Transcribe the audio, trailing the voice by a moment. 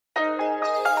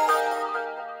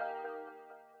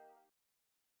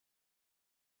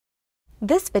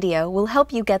This video will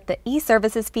help you get the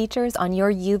eServices features on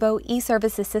your UVO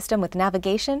eServices system with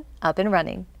navigation up and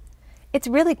running. It's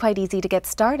really quite easy to get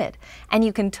started, and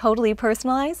you can totally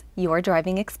personalize your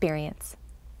driving experience.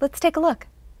 Let's take a look.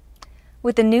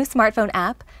 With the new smartphone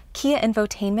app, Kia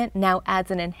Infotainment now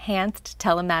adds an enhanced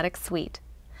telematics suite.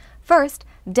 First,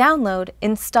 download,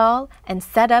 install, and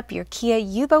set up your Kia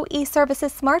UVO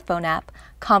eServices smartphone app,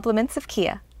 Compliments of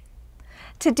Kia.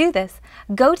 To do this,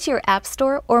 go to your App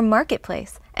Store or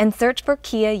Marketplace and search for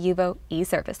Kia UVO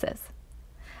eServices.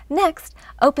 Next,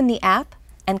 open the app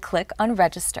and click on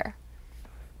Register.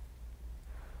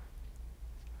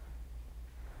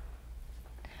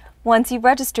 Once you've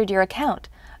registered your account,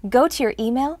 go to your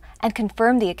email and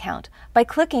confirm the account by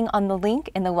clicking on the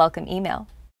link in the welcome email.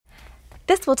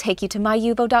 This will take you to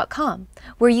myuvo.com,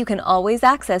 where you can always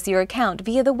access your account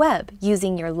via the web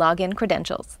using your login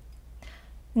credentials.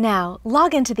 Now,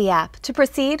 log into the app to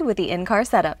proceed with the in-car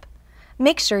setup.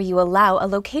 Make sure you allow a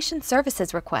location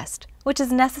services request, which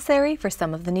is necessary for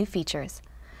some of the new features,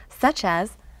 such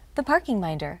as the Parking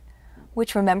Minder,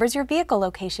 which remembers your vehicle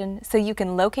location so you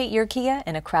can locate your Kia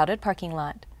in a crowded parking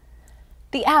lot.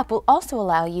 The app will also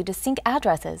allow you to sync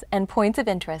addresses and points of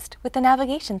interest with the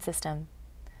navigation system.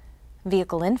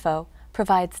 Vehicle Info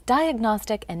provides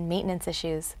diagnostic and maintenance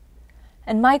issues.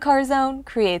 And My Car Zone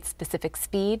creates specific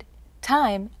speed,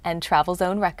 time, and travel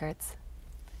zone records.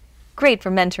 Great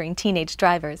for mentoring teenage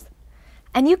drivers.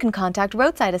 And you can contact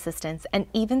roadside assistance and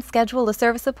even schedule a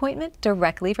service appointment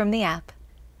directly from the app.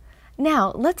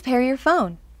 Now, let's pair your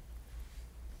phone.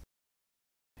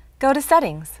 Go to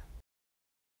Settings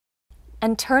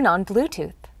and turn on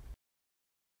Bluetooth.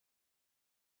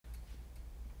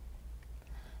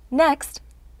 Next,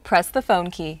 press the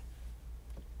phone key.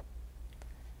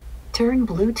 Turn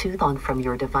Bluetooth on from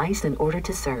your device in order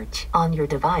to search. On your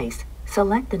device,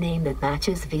 select the name that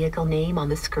matches vehicle name on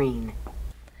the screen.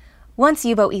 Once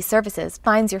UVO eServices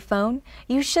finds your phone,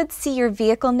 you should see your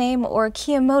vehicle name or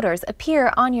Kia Motors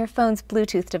appear on your phone's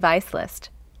Bluetooth device list.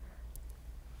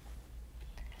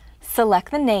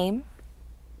 Select the name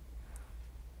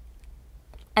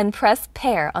and press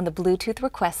Pair on the Bluetooth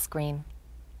request screen.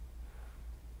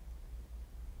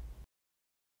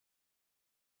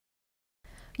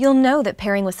 You'll know that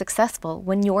pairing was successful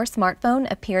when your smartphone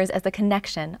appears as a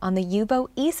connection on the UVO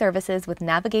eServices with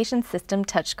navigation system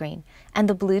touchscreen and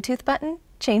the Bluetooth button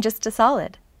changes to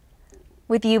solid.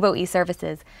 With UVO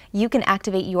eServices, you can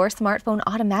activate your smartphone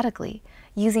automatically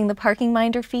using the Parking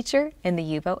Minder feature in the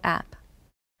UVO app.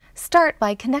 Start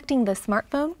by connecting the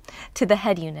smartphone to the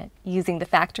head unit using the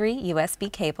factory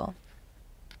USB cable.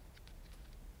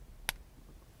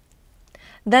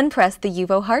 Then press the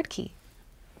UVO hard key.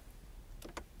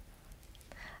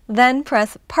 Then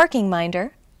press Parking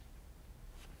Minder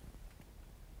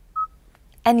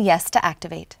and Yes to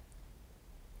activate.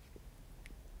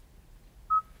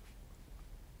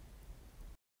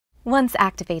 Once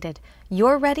activated,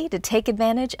 you're ready to take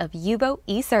advantage of UVO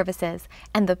eServices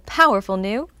and the powerful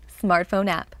new smartphone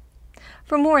app.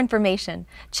 For more information,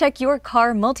 check your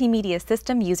car multimedia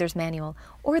system user's manual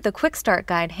or the Quick Start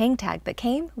Guide hang tag that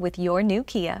came with your new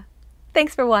Kia.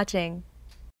 Thanks for watching.